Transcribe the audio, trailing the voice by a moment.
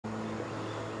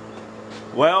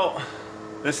Well,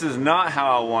 this is not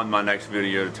how I want my next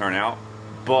video to turn out,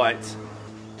 but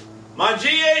my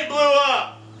G8 blew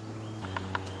up!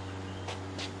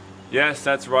 Yes,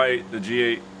 that's right, the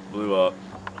G8 blew up.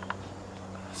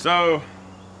 So,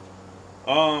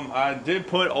 I did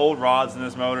put old rods in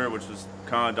this motor, which was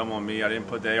kind of dumb on me. I didn't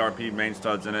put the ARP main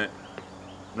studs in it.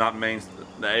 Not main,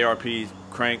 the ARP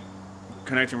crank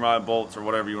connecting rod bolts or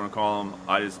whatever you want to call them.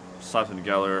 I just slapped them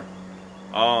together.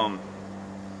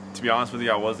 To be honest with you,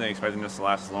 I wasn't expecting this to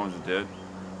last as long as it did,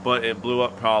 but it blew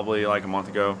up probably like a month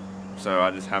ago, so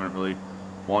I just haven't really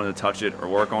wanted to touch it or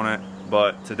work on it.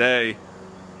 But today,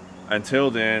 until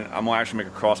then, I'm gonna actually make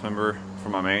a cross member for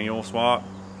my manual swap.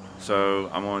 So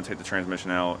I'm gonna take the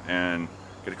transmission out and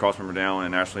get the cross member down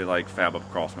and actually like fab up a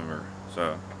cross member.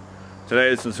 So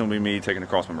today this is gonna be me taking the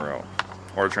cross member out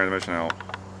or the transmission out,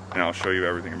 and I'll show you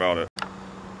everything about it.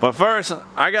 But first,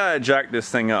 I gotta jack this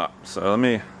thing up. So let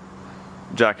me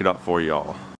jack it up for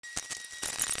y'all.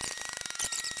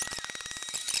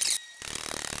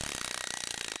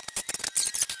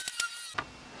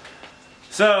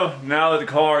 So now that the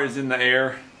car is in the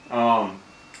air,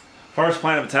 first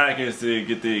plan of attack is to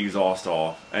get the exhaust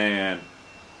off, and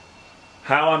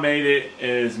how I made it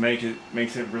is makes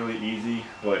it really easy,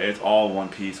 but it's all one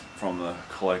piece from the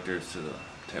collectors to the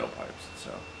tailpipes.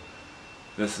 So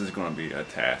this is going to be a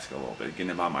task a little bit,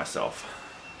 getting it by myself.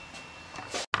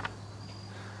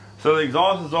 So the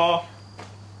exhaust is off,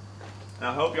 and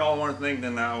I hope y'all weren't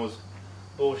thinking that was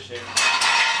bullshit.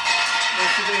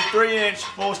 This is a 3-inch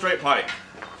full straight pipe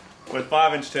with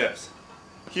 5-inch tips.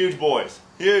 Huge boys.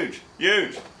 Huge.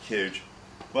 Huge. Huge.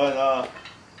 But,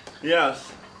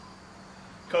 yes.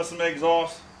 Custom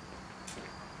exhaust.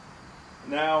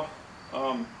 Now,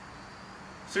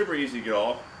 super easy to get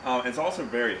off. It's also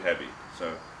very heavy,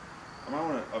 so I might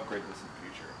want to upgrade this in the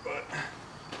future, but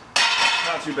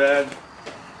not too bad.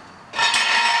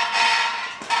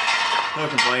 No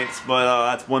complaints, but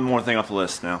that's one more thing off the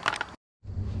list now.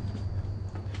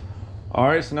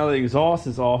 Alright, so now the exhaust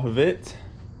is off of it,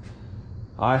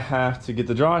 I have to get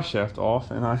the drive shaft off,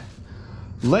 and I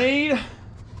laid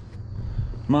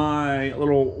my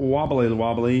little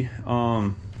wobbly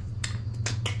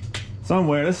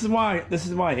somewhere. This is why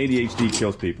ADHD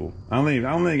kills people. I don't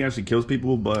think it actually kills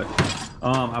people, but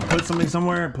I put something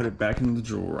somewhere and put it back in the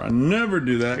drawer. I never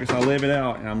do that because I leave it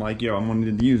out and I'm like, yo, I'm gonna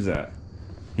need to use that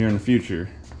here in the future.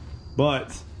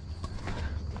 But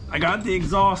I got the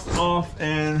exhaust off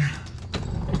and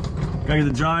gotta get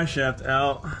the drive shaft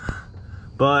out,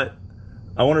 but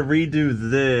I want to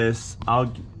redo this.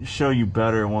 I'll show you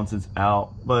better once it's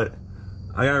out, but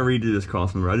I gotta redo this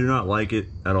cross member. I do not like it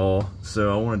at all,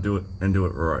 so I want to do it and do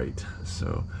it right.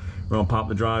 So we're gonna pop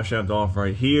the drive shaft off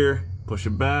right here, push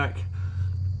it back,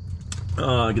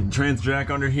 get the trans jack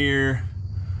under here,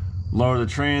 lower the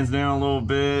trans down a little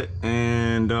bit,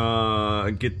 and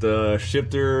get the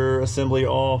shifter assembly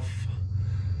off.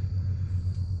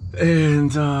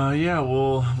 And yeah,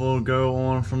 we'll go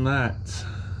on from that,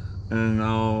 and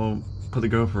I'll put the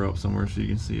GoPro up somewhere so you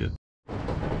can see it.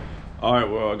 All right,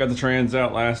 well, I got the trans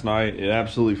out last night. It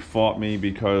absolutely fought me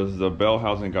because the bell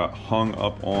housing got hung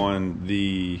up on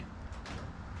the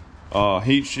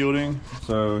heat shielding.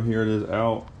 So here it is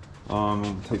out. I'm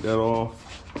gonna take that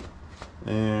off,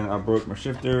 and I broke my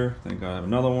shifter. I think I have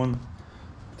another one.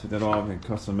 Take that off and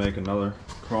custom make another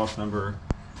cross member.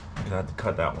 I had to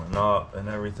cut that one up and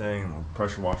everything. We'll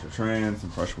pressure wash the trans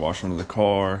and pressure wash under the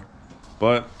car.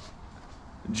 But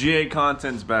GA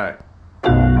content's back.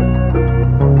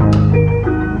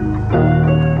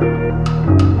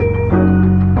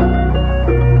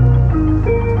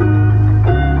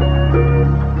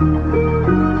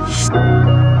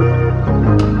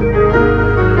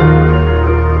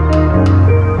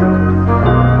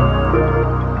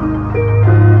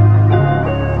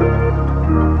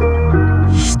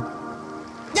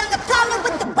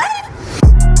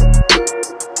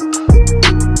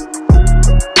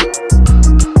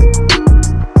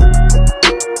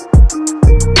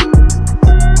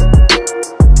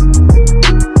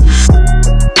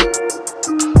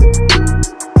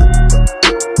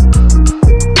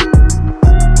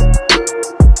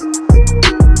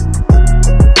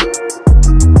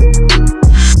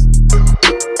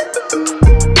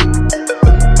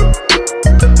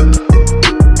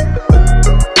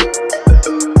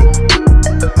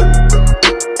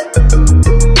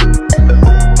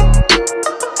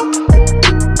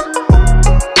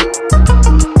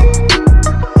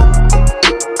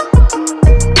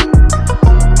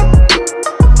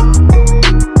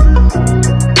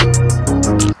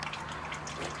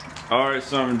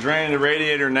 So I'm draining the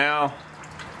radiator now.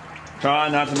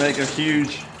 Trying not to make a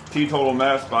huge teetotal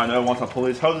mess, but I know once I pull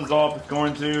these hoses off, it's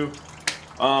going to.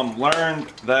 Learned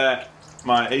that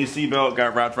my AC belt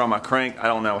got wrapped around my crank. I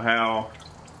don't know how,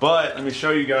 but let me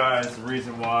show you guys the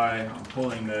reason why I'm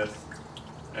pulling this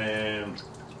and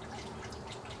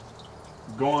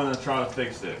going to try to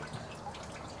fix it.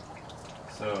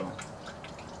 So,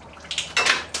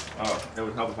 oh, it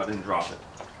would help if I didn't drop it.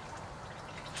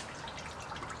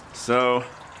 So,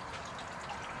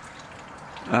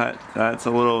 that's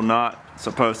a little not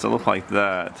supposed to look like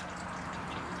that.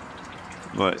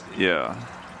 But yeah,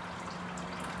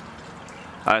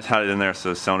 I just had it in there so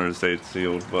the cylinder stayed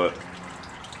sealed. But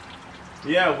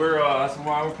yeah, that's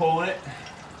why we're pulling it.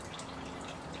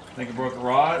 I think it broke a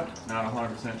rod. Not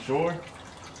 100% sure.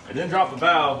 It didn't drop the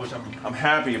valve, which I'm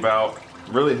happy about.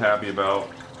 Really happy about.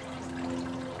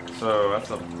 So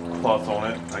that's a plus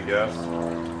on it, I guess.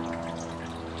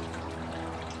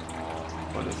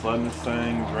 But just letting this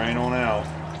thing drain on out.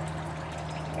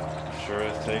 Sure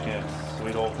is taking its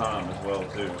sweet old time as well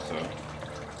too. So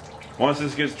once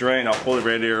this gets drained, I'll pull the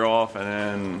radiator off, and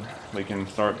then we can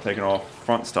start taking off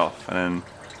front stuff. And then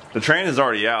the train is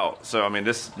already out, so I mean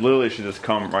this literally should just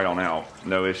come right on out,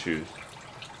 no issues.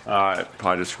 I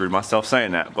probably just screwed myself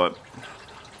saying that, but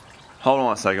hold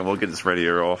on a second, we'll get this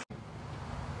radiator off.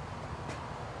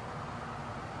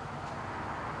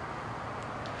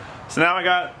 So now I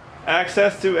got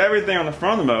access to everything on the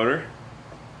front of the motor.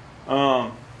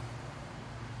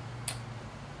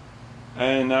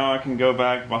 And now I can go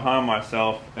back behind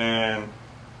myself and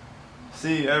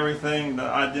see everything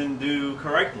that I didn't do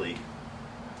correctly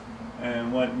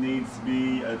and what needs to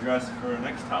be addressed for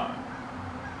next time.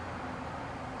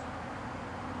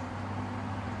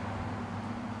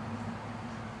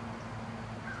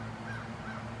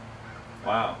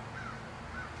 Wow.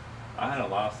 I had a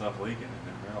lot of stuff leaking and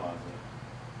didn't realize it.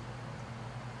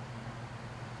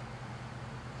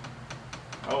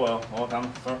 Oh well,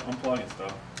 time to start unplugging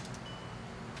stuff.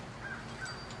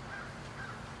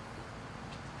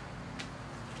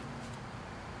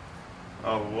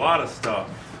 A lot of stuff.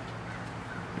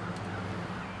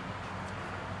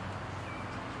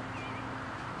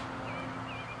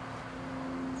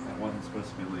 That wasn't supposed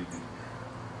to be leaking.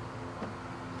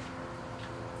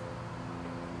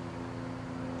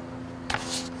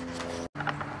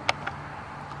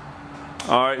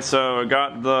 Alright, so I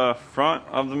got the front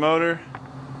of the motor,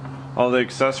 all the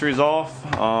accessories off.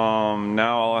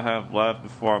 Now all I have left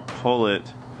before I pull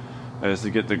it is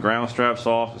to get the ground straps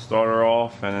off, the starter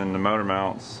off, and then the motor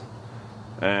mounts.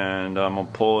 And I'm going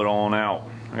to pull it on out.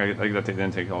 I got the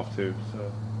intake off too. So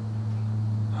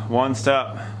one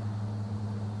step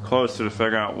closer to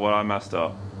figure out what I messed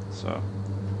up. So.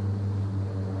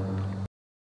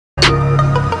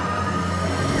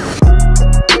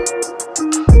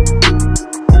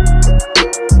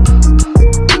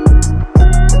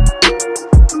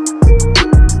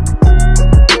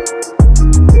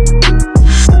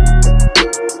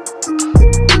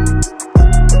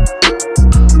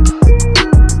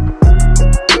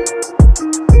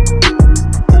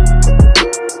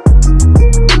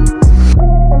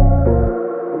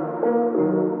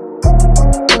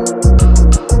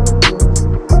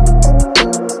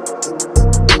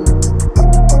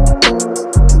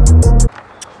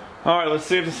 Alright, let's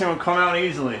see if this thing will come out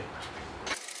easily.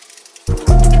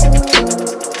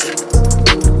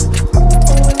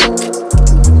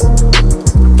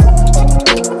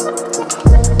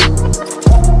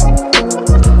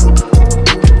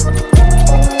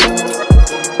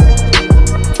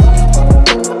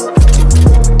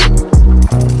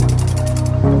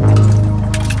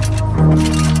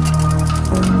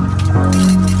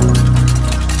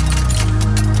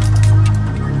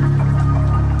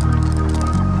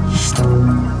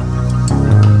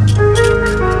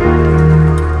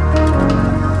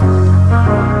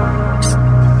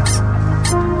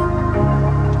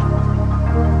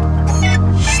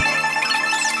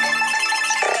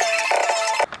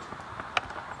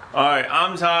 Alright,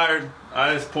 I'm tired.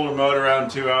 I just pulled a motor out in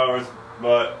 2 hours,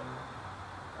 but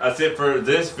that's it for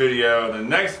this video. The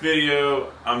next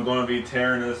video, I'm going to be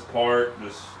tearing this apart,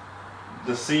 just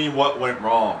to see what went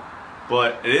wrong.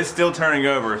 But it is still turning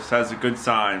over, so that's a good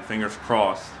sign, fingers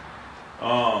crossed.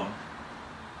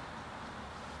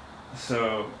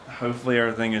 So hopefully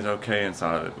everything is okay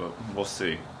inside of it, but we'll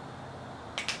see.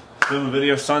 Film the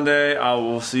video Sunday. I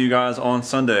will see you guys on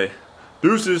Sunday.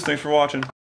 Deuces, thanks for watching.